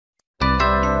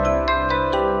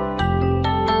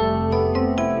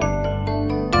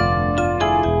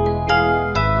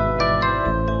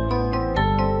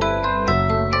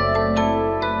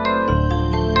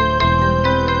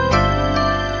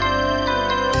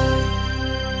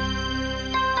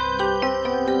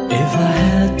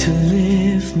to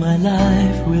live my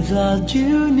life without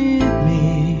you near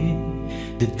me.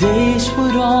 The days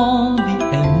would all be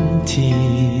empty.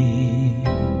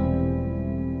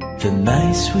 The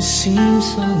nights would seem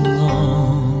so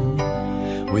long.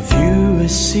 With you I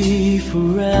see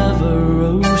forever,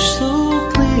 oh so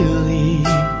clearly.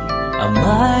 I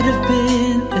might have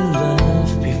been in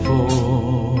love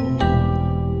before,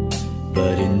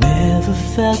 but it never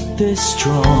felt this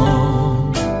strong.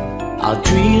 Our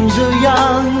dreams are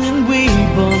young and we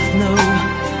both know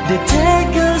they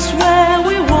take us where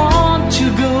we want to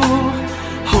go.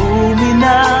 Hold me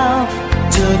now,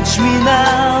 touch me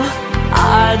now,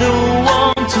 I don't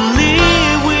want to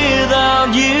live without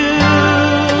you.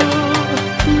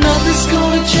 Nothing's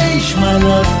gonna change my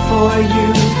love for you.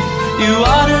 You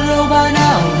ought to know by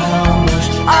now how much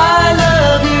I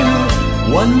love you.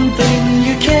 One thing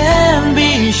you can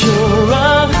be sure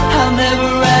of, I'll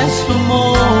never ask for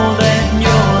more than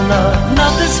your love.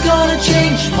 Nothing's gonna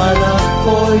change my love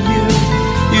for you.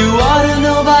 You ought to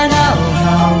know by now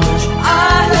how much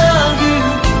I love you.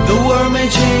 The world may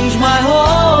change my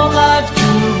whole life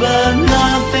too, but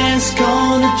nothing's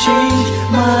gonna change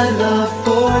my love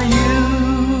for you.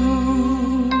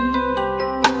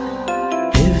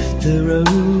 The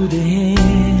road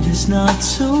ahead is not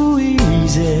so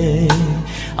easy.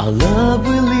 Our love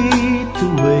will lead the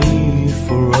way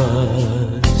for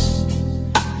us,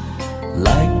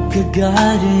 like a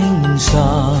guiding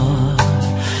star.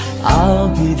 I'll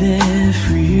be there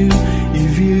for you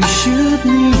if you should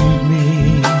need me.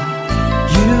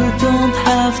 You don't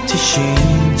have to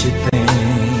change a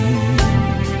thing.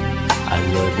 I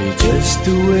love you just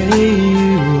the way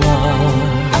you are.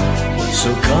 So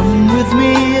come with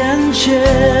me and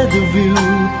share the view.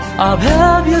 I'll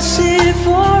help you see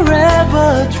forever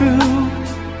through.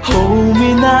 Hold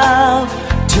me now,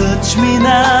 touch me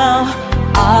now,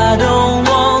 I don't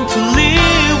want to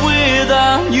live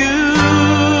without you.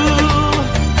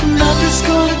 Nothing's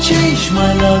gonna change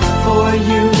my love for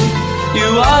you. You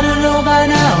ought to know by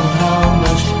now how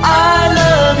much I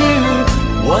love you.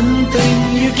 One thing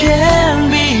you can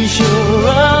be sure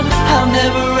of, I'll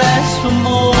never ask for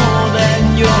more than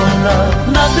your love.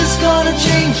 Nothing's gonna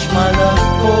change my love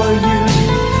for you.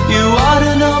 You ought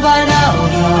to know by now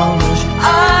how much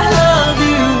I love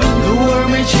you. The world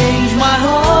may change my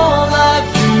whole life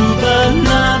too, but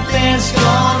nothing's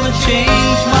gonna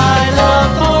change my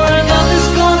love for you. Nothing's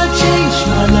gonna change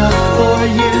my love for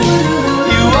you.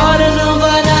 You ought to know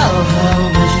by now how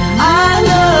much I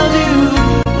love you.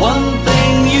 One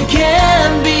thing you can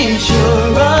be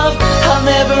sure of, I'll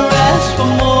never ask for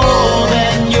more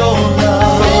than your love.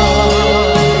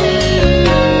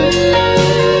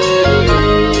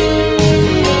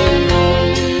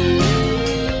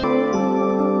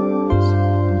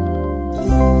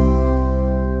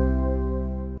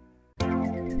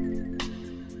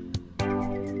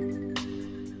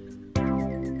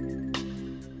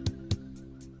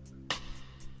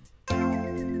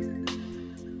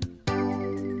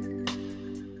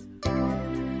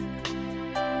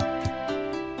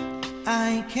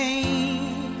 I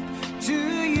came to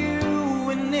you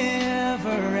and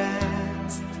never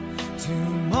asked too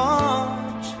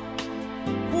much,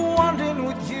 wondering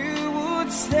what you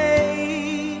would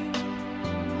say,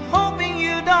 hoping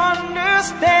you'd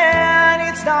understand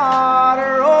it's not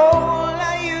a role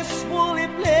I usually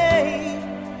play.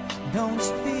 Don't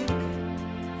speak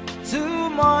too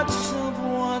much of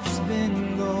what's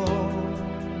been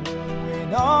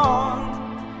going on.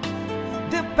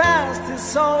 The past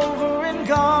is over and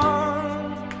gone.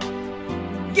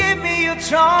 Give me your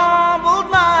troubled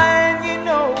mind, you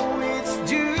know it's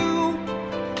due.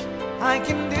 I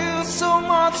can do so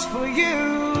much for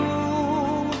you.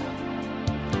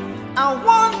 I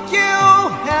want you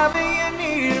having you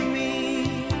near me,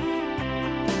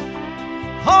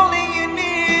 holding you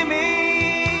near me.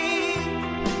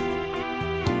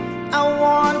 I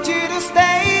want you to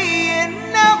stay and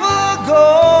never go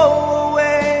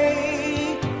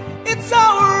away. It's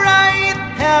alright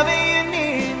having you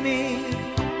near me,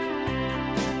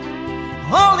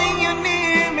 holding you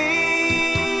near me.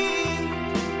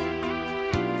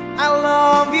 I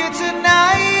love you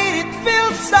tonight, it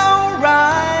feels so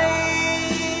right,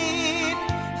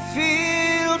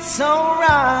 feels so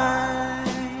right.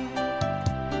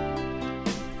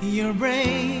 You're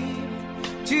brave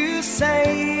to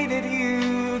say that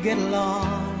you get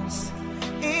lost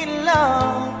in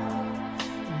love,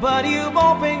 but you've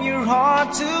opened your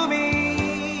heart to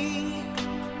me.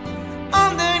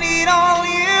 Underneath all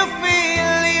you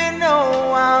feel, you know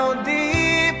how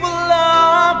deep a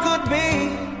love could be.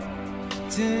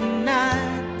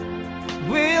 Tonight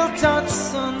we'll touch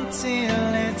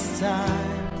until it's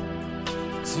time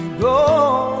to go,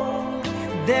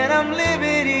 then I'm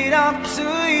leaving it up to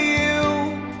you.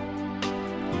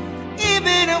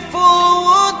 Even a fool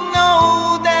would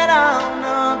know that I'm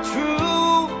not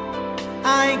true.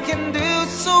 I can do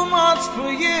so much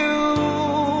for you.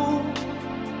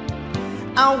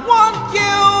 I want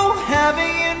you,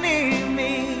 having you near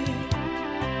me,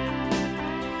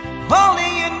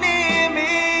 holding you near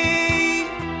me.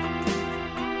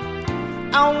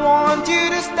 I want you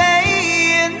to stay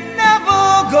and never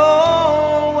go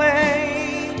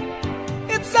away.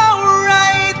 It's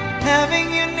alright having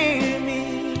you near me,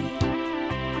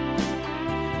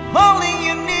 holding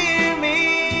you near me.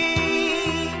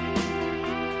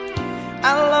 I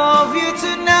love you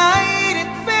tonight,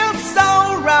 it feels so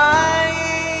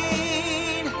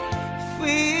right,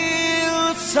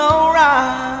 feels so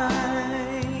right.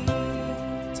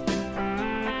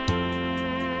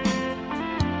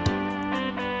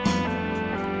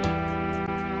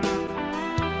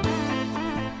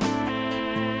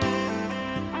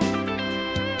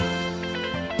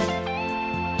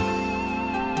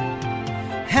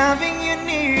 Having you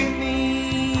near me,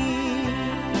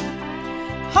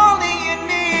 holding you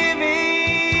near me.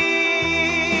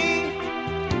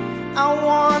 I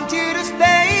want you to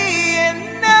stay and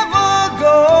never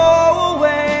go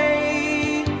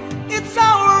away. It's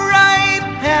alright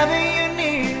having you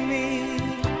near me,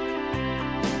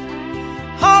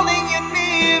 holding you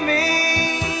near me.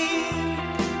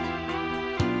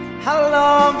 I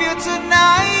love you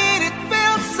tonight, it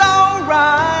feels so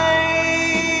right,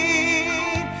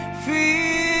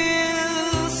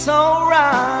 so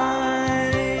right.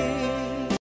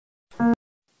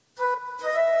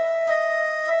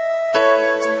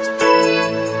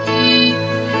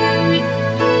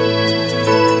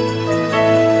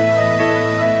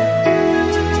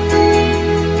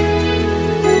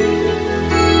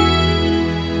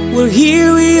 Well,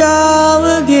 here we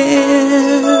are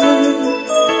again.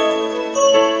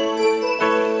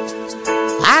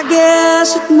 I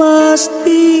guess it must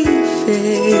be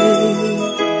fate.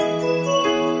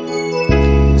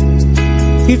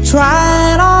 We've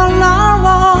tried all our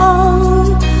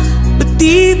own, but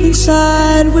deep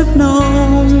inside we've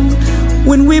known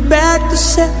when we're back to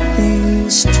set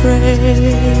things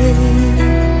straight.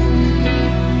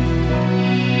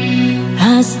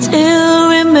 I still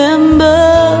remember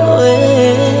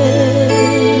when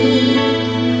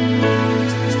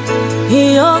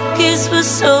your kiss was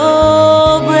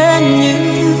so brand new.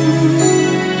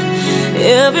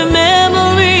 Every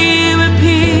memory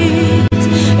repeats,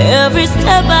 every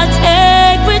step I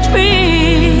take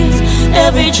retreats,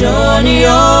 every journey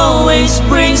always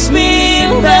brings me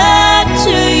back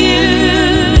to you.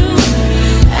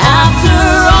 After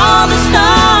all the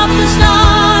stops and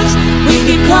starts, we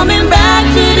keep coming back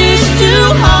to these two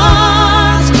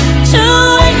hearts, two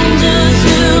angels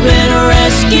who've been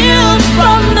rescued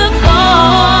from the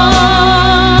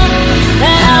fall.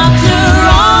 After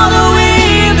all that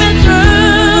we've been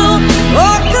through,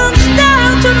 what comes down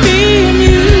to me and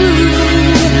you,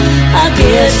 I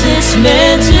guess it's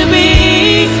meant to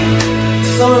be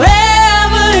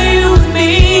forever, you and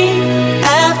me,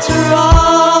 after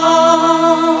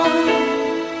all.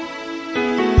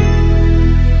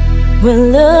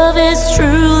 When love is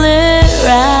truly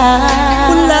right,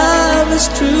 when love is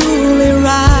truly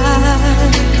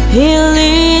right, it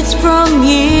leads from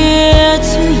year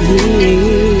to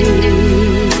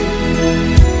year.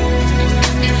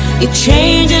 It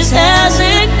changes as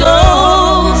it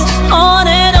goes, on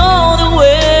and on the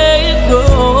way it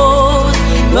goes,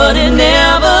 but it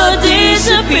never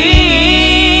disappears.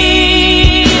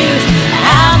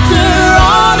 After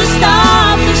all the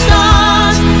stops and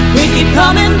starts, we keep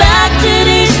coming back to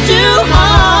these two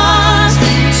hearts,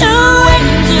 two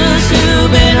angels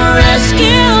who've been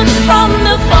rescued from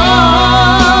the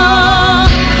fall.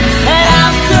 And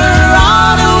after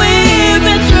all that we've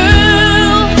been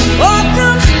through, what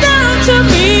comes down to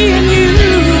me and you,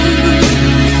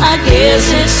 I guess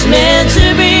it's meant to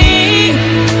be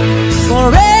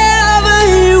forever,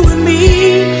 you and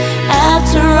me,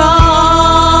 after all.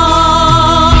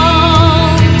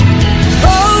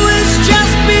 Oh, it's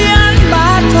just beyond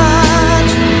my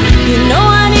touch. You know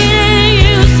I needed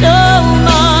you so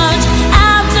much.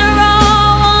 After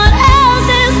all, what else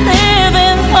is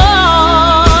living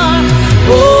for?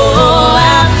 Oh,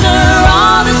 after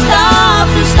all the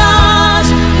stops and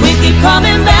starts, we keep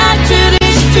coming back to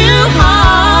these two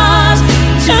hearts,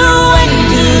 two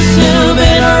angels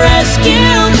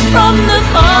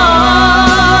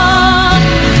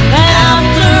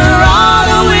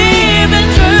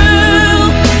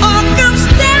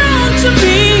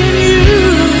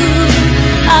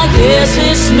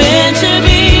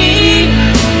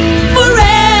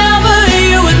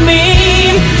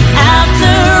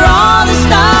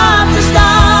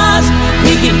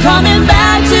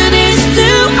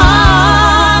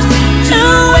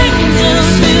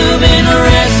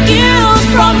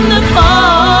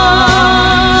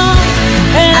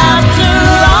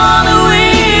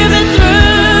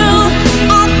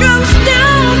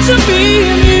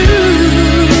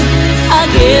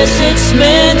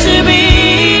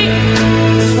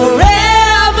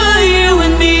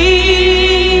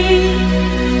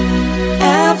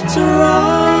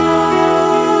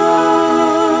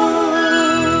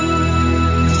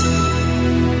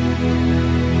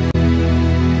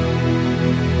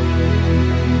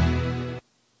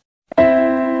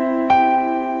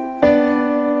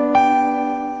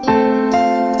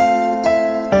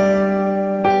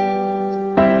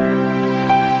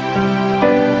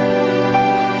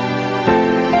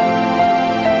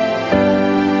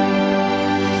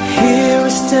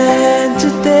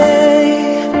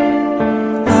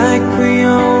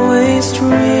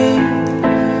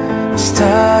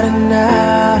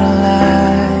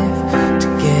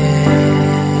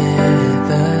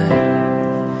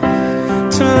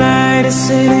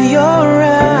in your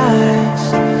eyes,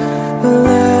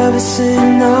 love is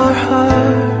in our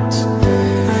hearts.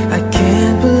 I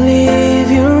can't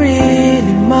believe you're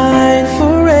really mine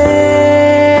forever.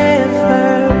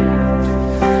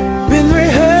 Been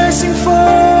rehearsing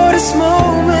for this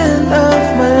moment of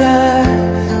my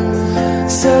life,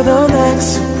 so don't act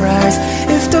surprised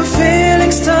if the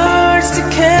feeling starts to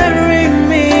carry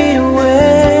me away.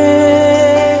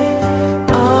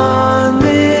 On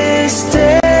this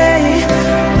day,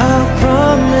 I'll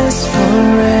promise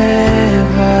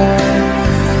forever.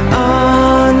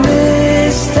 On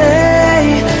this day,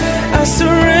 I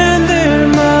surrender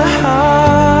my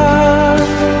heart.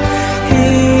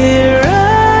 Here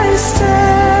I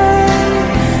stand,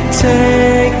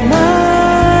 take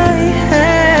my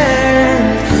hand,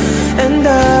 and I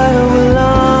will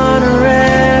honor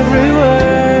every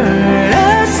word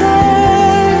I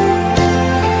say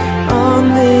on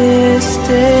this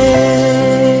day.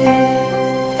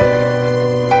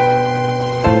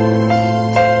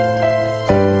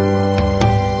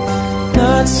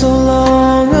 Not so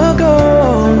long ago,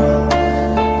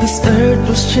 this earth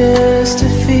was just a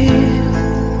field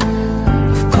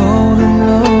of cold and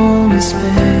lonely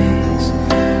space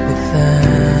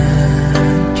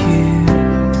without you.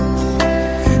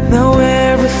 Now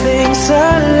everything's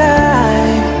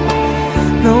alive,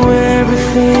 now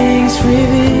everything's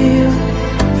revealed.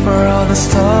 For all the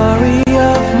story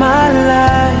of my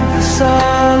life is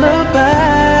all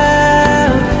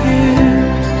about you.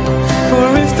 For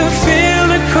if the feel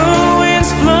the cool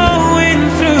winds blowing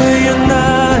through your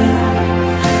night,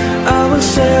 I will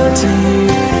shelter you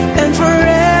and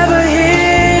forever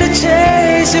here to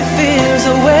chase your fears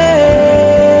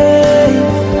away.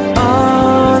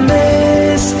 On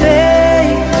this day,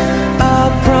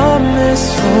 I'll promise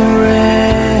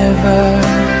forever.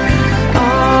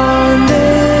 On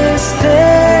this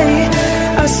day,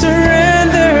 I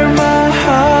surrender my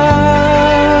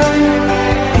heart.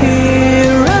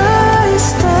 Here I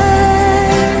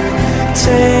stand,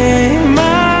 take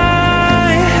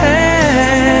my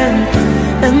hand,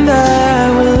 and I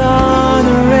will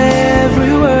honor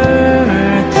every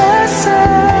word I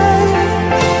say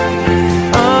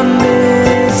on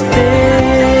this day.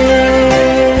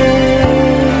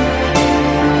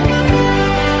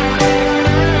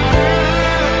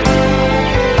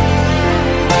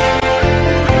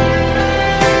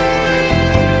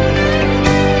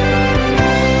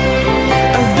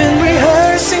 I've been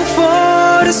rehearsing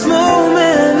for this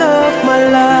moment of my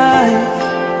life,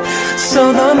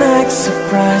 so don't act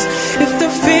surprised if the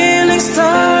feeling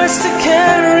starts to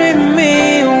carry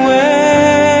me away.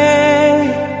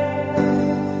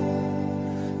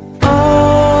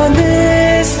 On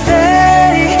this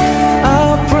day,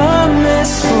 I'll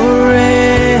promise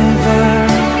forever.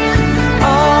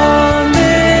 On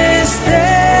this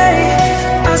day,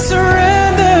 I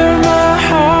surrender my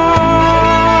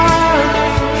heart.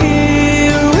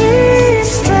 Here we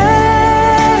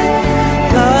stand,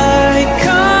 like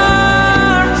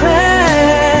our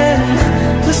plan.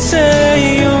 To say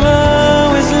you'll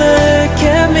always look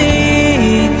at me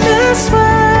this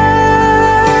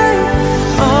way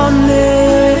on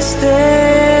this day.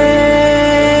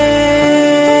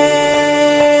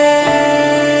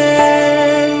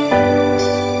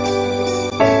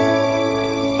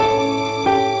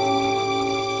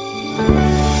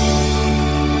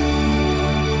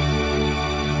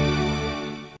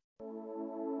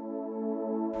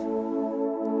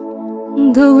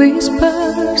 The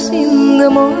whispers in the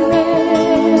morning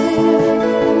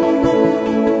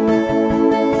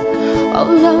of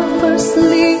lovers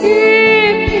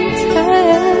sleeping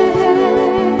tight,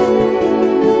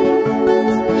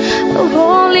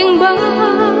 falling by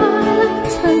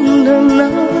tender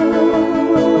night.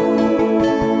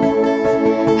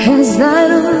 As I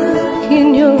look in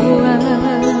your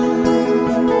eyes,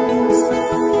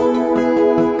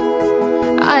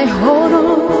 I hold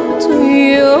on to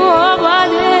your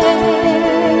body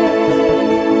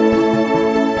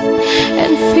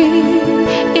and feel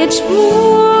each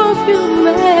move you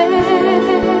make.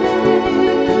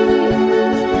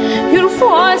 Your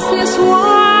voice is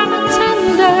warm and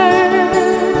tender,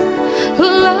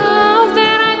 love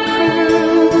that I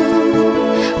could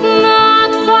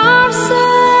not forsake.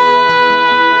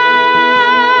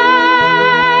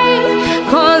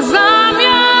 'Cause I'm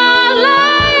your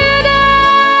lady,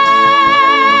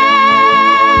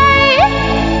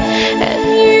 and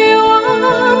you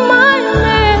are my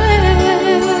man.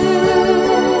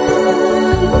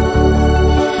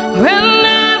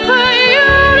 Whenever you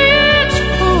reach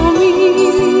for me,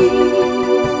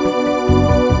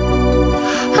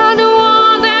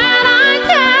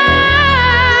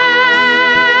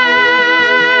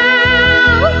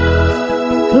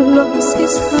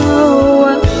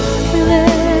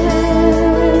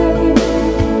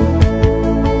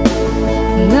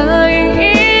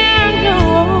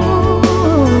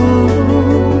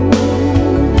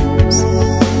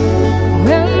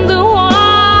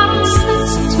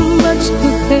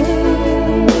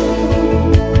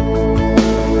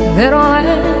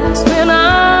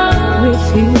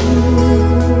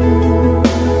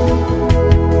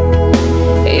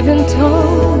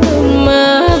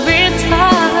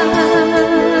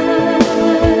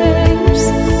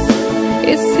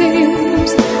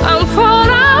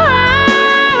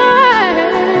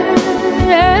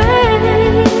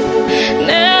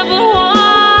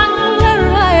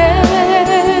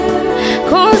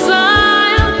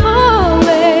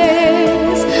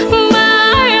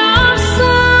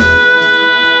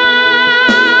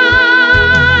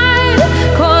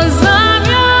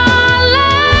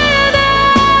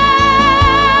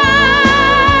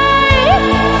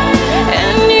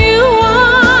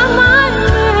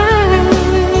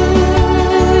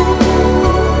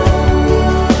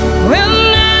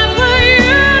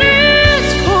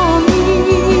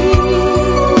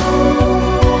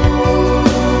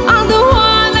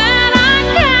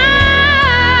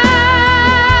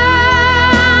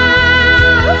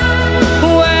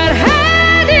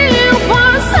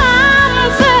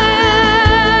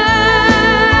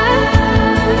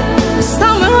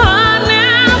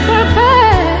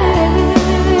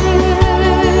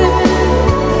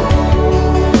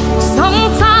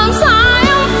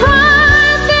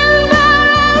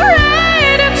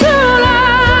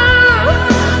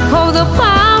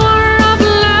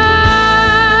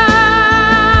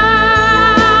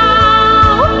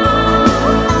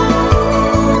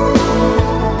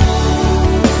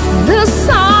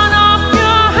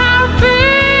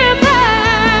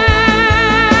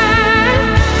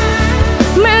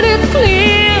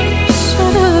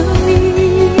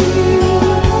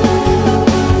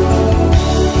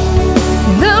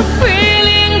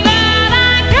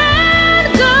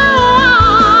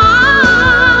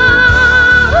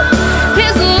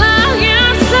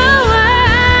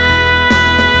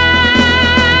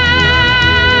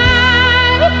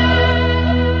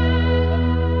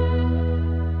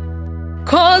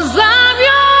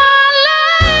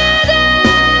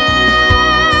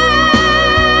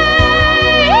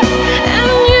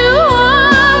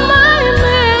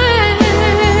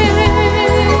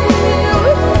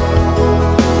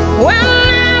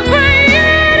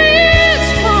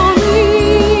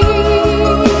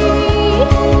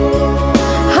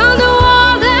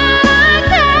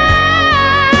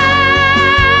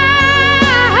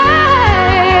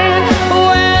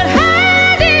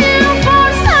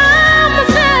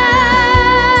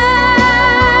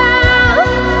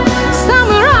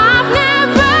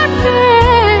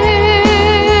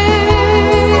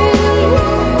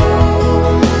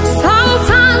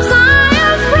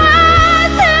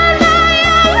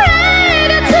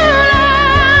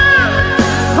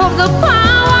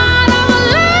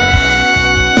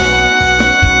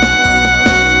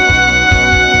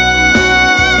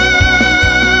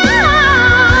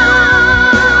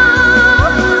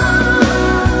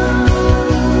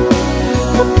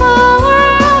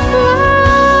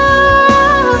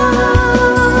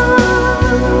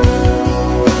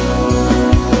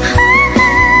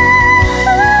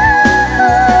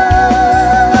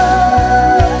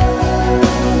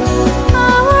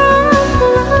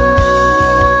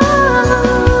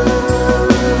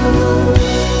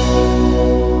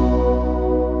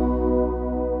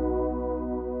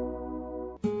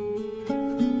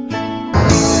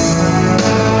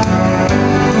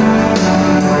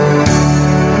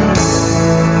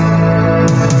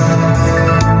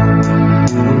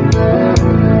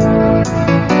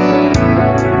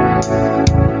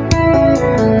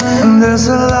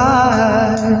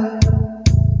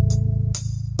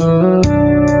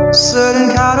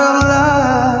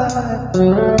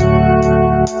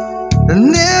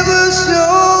 never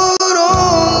showed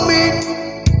on me.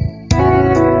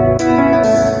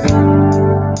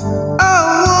 I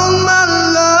want my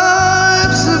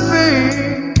life to be,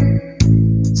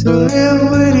 to live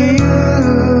with you,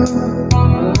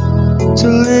 to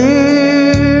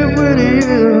live with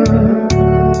you,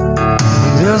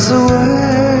 just the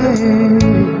way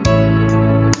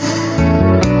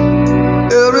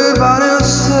everybody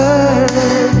says.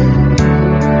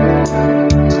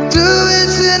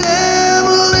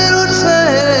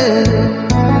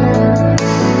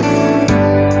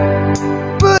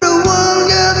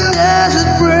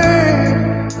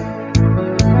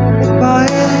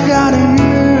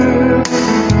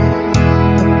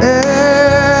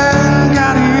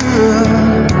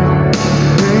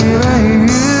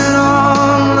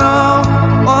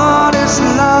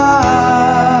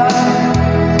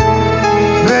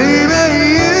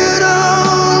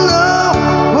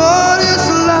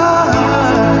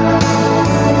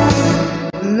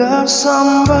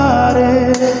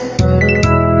 Somebody,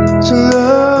 to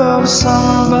love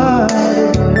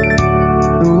somebody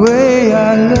the way I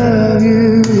love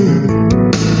you.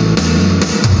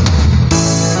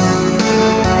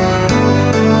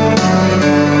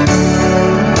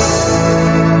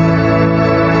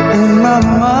 In my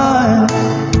mind,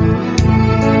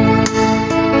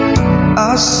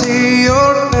 I see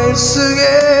your face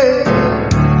again.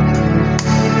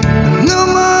 No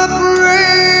more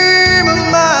dream of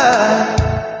mine.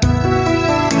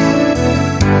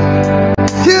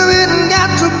 You ain't got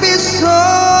to be so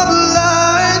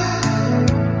blind.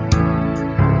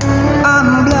 I'm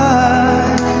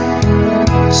blind,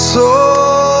 so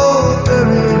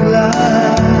very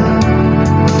blind.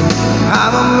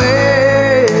 I'm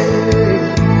amazed.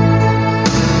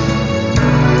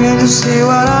 Can't you see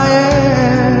what I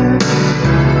am?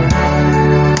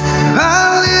 I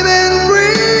live and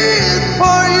breathe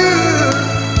for you.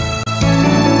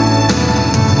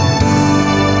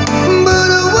 But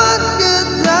what good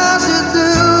does it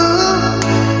do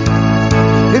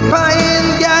if I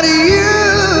ain't got you?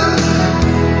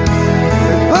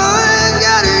 If I ain't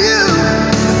got you,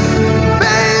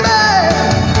 baby,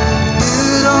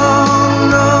 you don't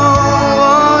know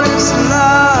what it's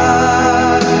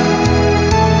like.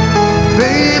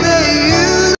 Baby,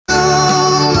 you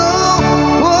don't know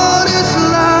what it's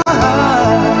like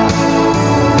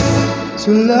to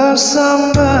love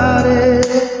somebody,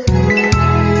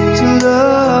 to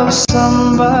love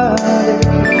somebody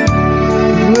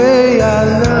the way I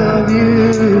love you.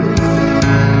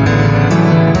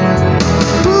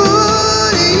 Ooh,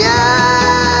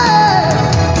 yeah.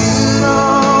 You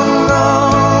don't know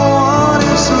what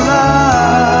it's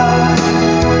like.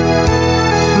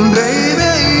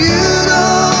 Baby, you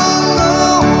don't know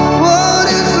what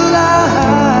it's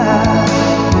like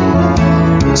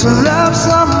to love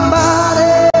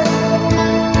somebody,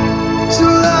 to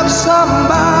love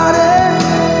somebody,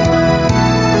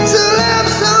 to love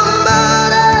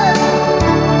somebody.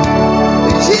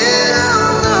 You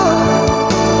don't know,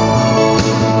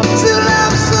 to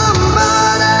love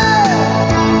somebody.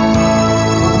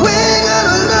 We're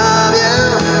gonna love you.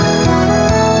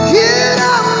 You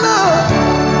don't know,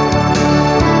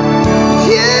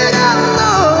 you don't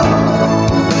know,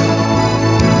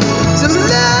 to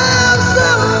love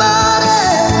somebody,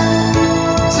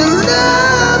 to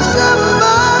love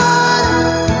somebody.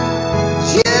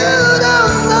 You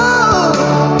don't know.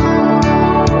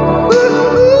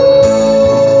 Ooh,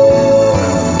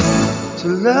 to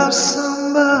love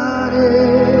somebody,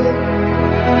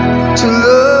 to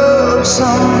love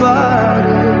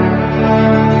somebody,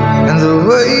 and the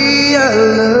way I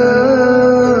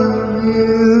love you.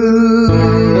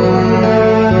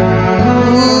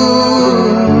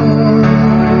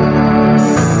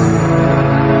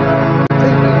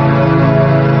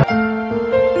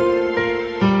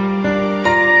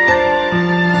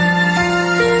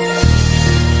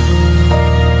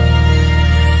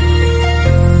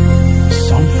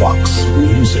 Fox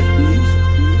Music.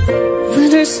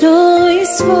 Winter snow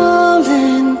is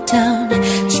falling down,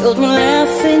 children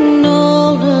laughing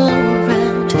all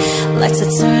around, lights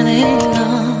are turning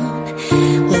on,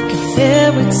 like a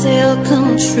fairy tale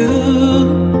come true.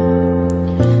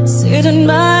 Sitting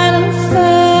by the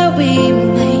fire we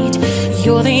made,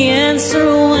 you're the answer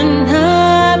when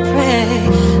I pray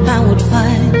I would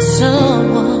find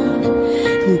someone,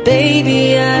 and baby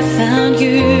I found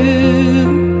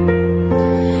you.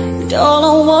 All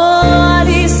I want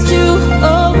is to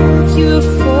hold you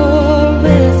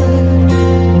forever.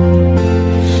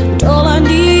 And all I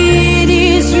need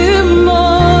is you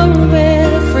more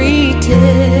every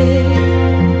day.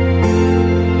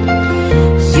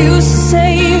 You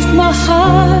saved my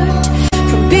heart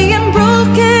from being broken.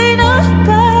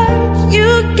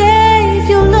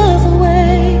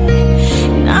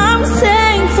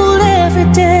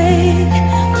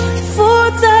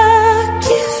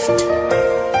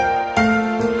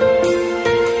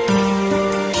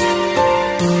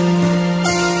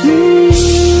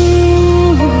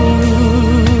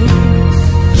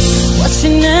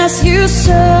 as you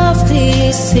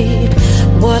softly sleep.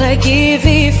 What I give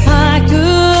if I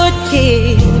could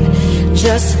keep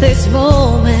just this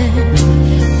moment,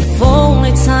 if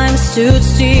only time stood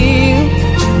still.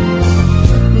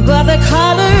 But the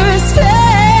colors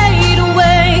fade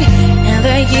away, and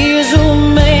the years will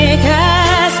make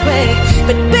us wait.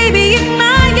 But baby, in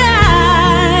my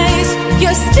eyes,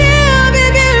 you're still be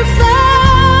beautiful.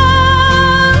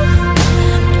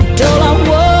 And all I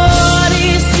want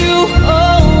is to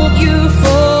hold you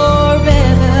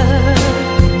forever.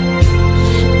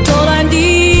 And all I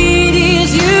need is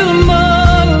you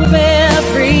more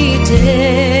every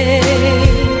day.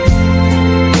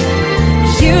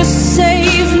 You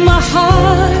saved my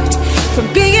heart from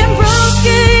being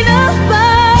broken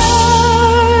apart.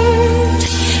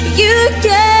 You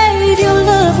gave your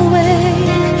love away,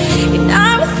 and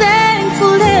I'm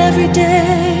thankful every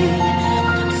day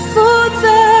for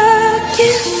the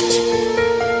gift.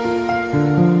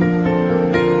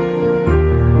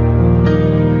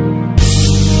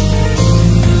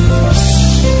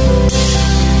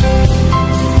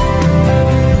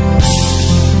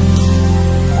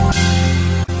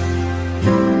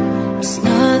 It's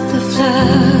not the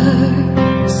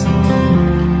flowers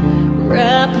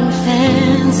wrapped in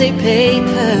fancy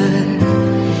paper.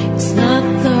 It's not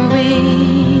the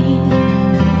ring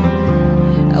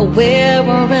I wear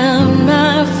around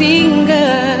my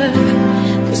finger.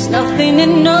 There's nothing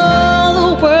in all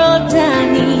the world I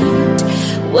need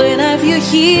when I have you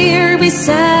here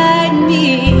beside me.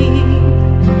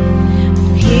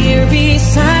 Here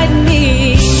beside me.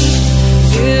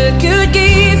 You could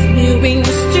give me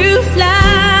wings to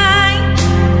fly,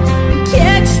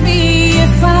 catch me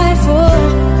if I fall,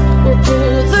 or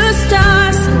pull the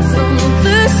stars from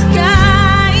the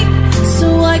sky. So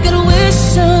I could wish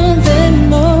on them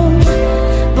more,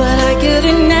 but I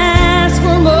couldn't ask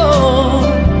for more.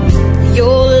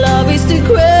 Your love is the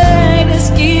greatest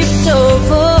gift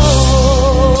of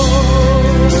all.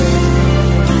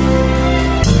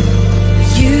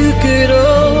 You could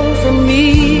offer me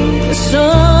the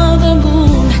sun, the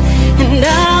moon, and I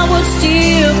would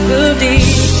still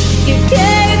believe. You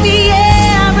gave me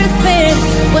everything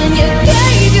when you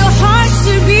gave your heart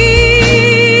to me.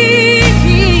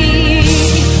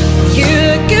 You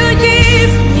could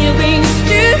give me wings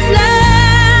to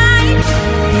fly,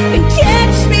 and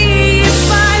catch me if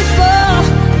I fall,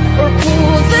 or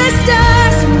pull the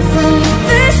stars from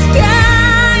the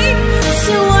sky.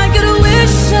 So I could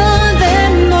wish on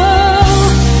them all,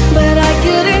 but I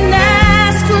couldn't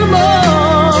ask for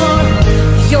more.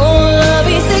 Your love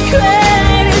is the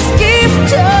greatest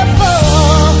gift of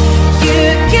all. You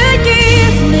could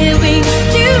give me wings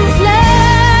to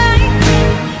fly,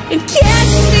 and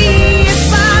catch me if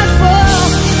I fall,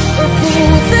 or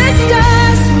pull the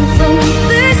stars from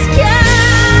the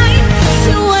sky.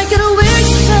 So I could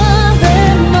wish on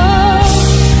them all,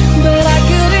 but I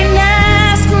couldn't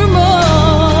ask for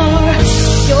more.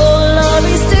 Your love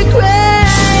is the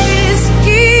greatest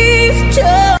gift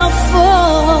of all.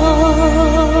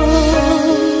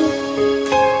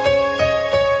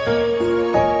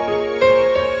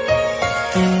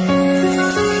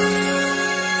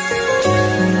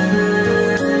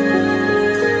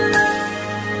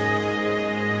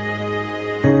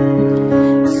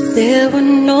 There were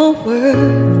no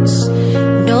words,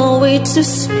 no way to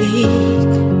speak.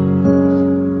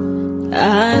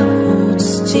 I would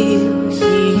still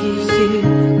hear you.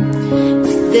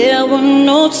 There were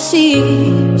no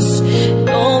tears,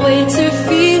 no way to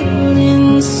feel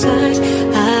inside.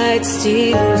 I'd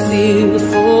still feel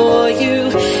for you.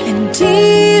 And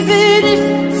even if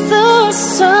the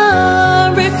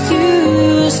sun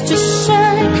refused to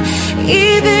shine,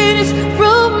 even if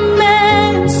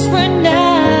romance ran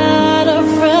out of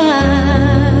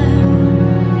rhyme,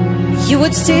 you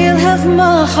would still have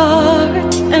my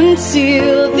heart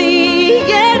until the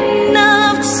end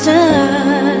of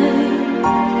time.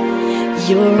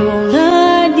 You're all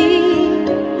I need,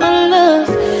 my love,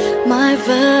 my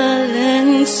Valentine.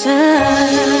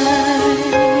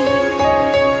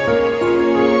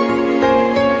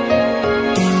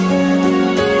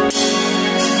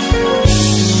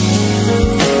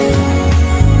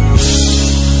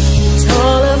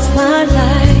 All of my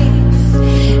life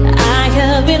I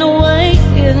have been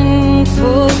waiting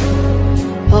for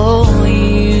all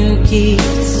you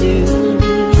give to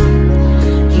me.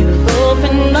 You've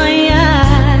opened my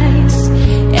eyes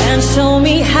and shown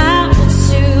me how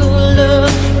to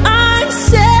love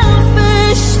unselfishly.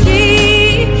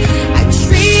 I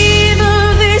dream of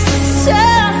this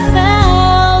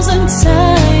 1,000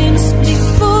 times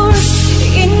before.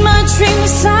 In my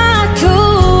dreams I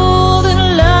couldn't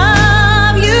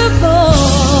love you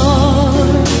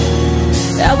more.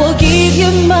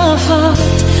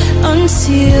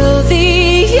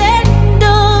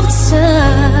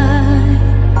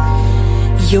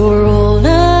 You're all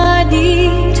I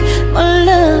need, my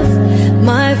love,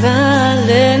 my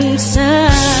Valentine.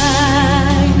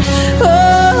 Oh,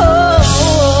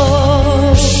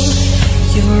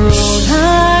 you're all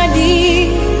I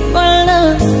need, my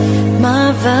love,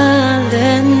 my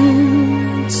Valentine.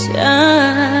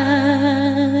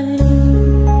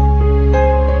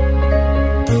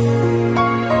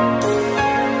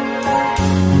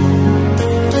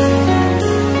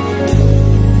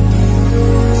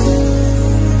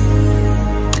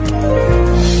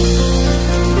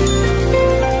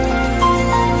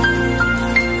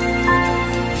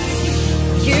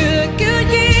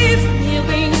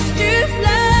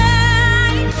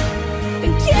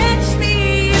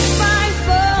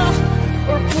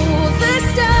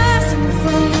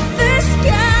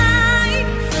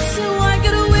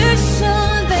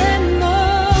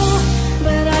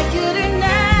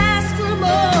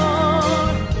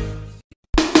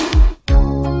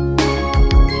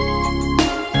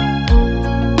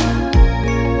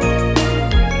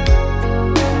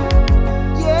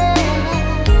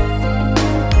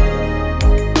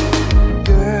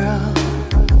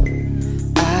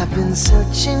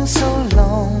 Searching so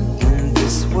long in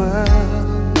this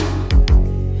world,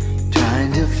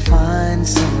 trying to find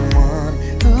someone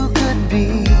who could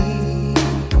be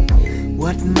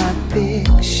what my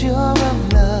picture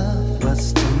of love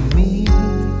was to me.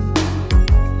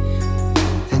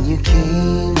 Then you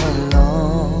came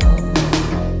along.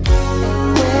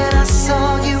 When I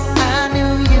saw you, I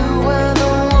knew you were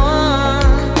the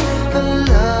one, the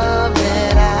love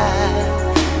that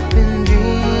I've been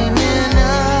dreaming of.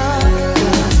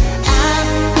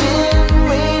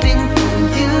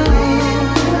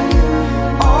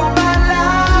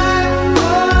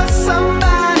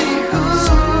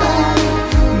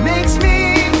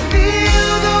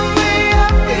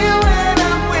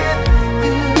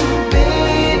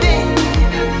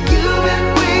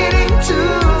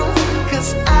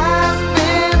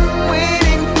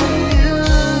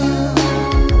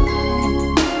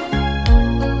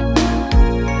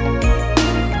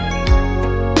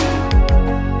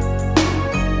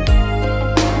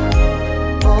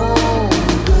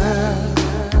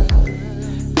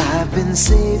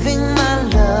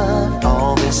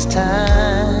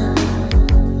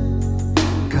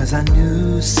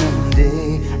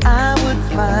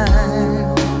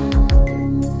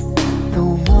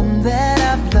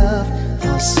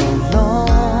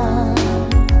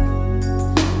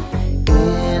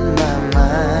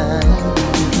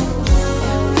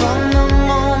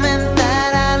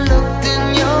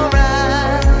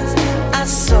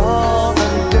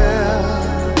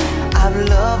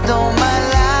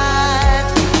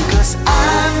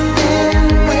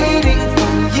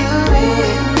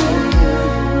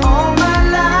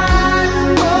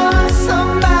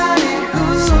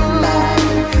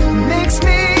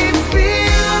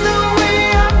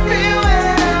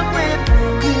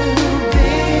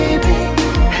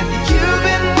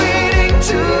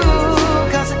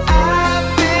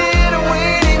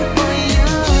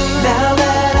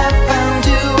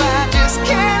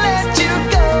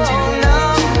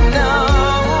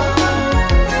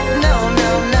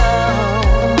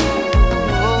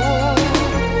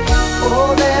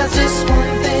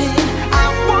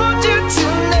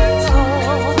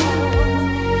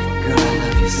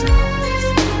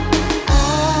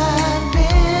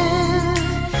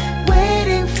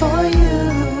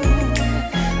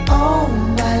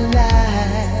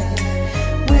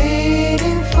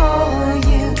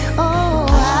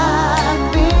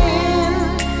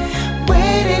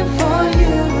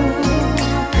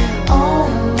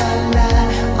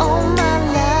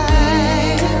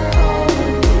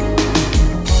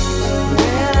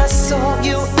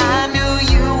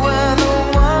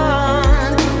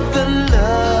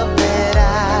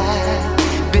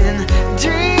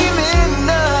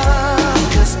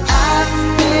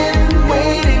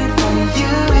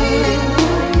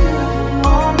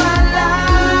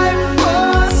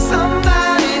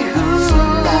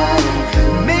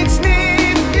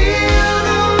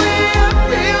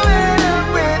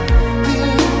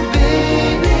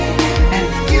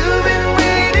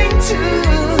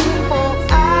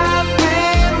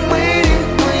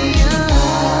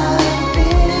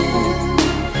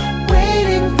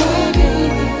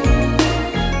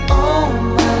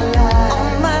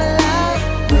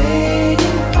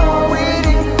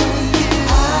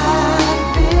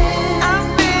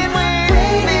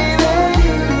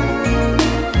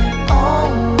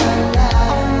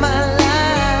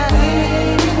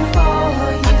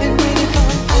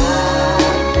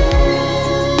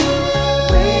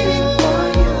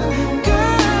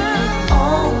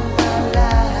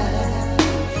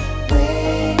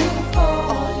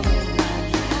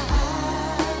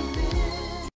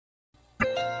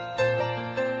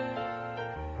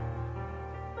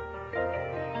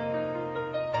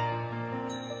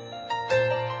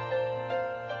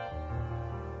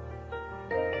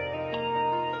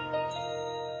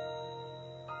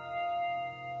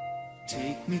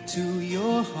 me to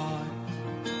your heart.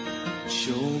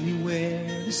 Show me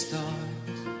where the stars.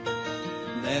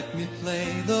 Let me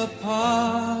play the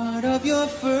part of your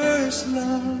first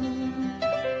love.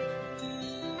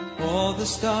 All the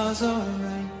stars are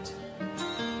right.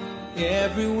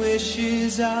 Every wish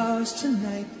is ours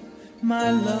tonight,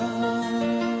 my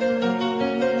love.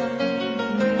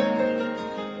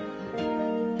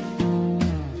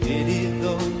 Pity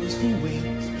those who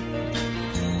wait,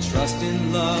 trust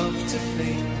in love to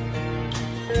fade,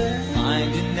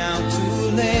 finding out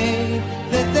too late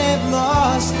that they've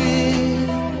lost it.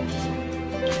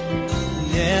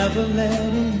 Never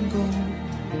letting go,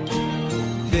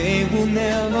 they will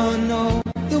never know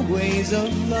the ways of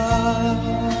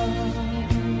love.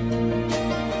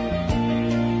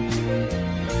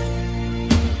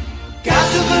 Got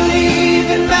to believe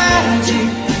in magic.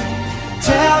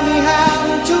 Tell me, how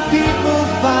do people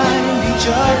find each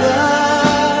other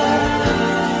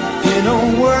in a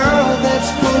world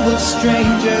that's full of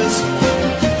strangers?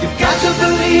 You've got to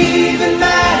believe in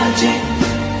magic,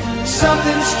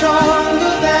 something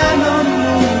stronger than the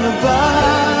moon above.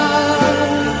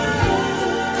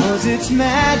 'Cause it's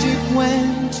magic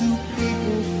when two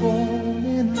people fall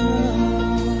in love.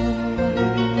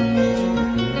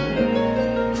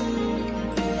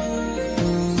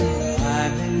 I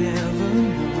may never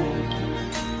know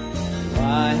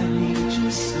why I need you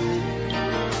so.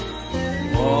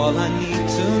 All I need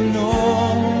to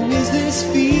know is this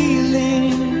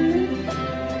feeling.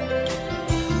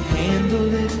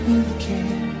 Handle it with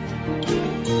care.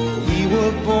 We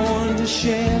were born to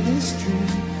share this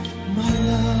dream, my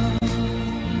love.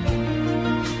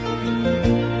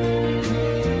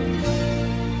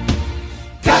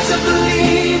 Got to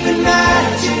believe in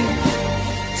magic.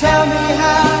 Tell me,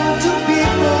 how do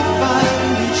people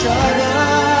find each other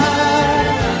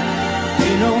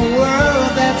in a world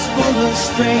that's full of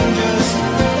strangers?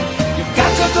 You've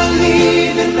got to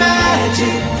believe in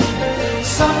magic,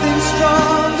 something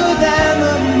stronger than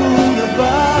the moon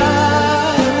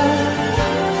above.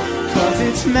 'Cause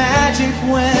it's magic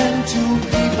when two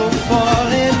people fall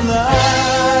in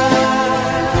love.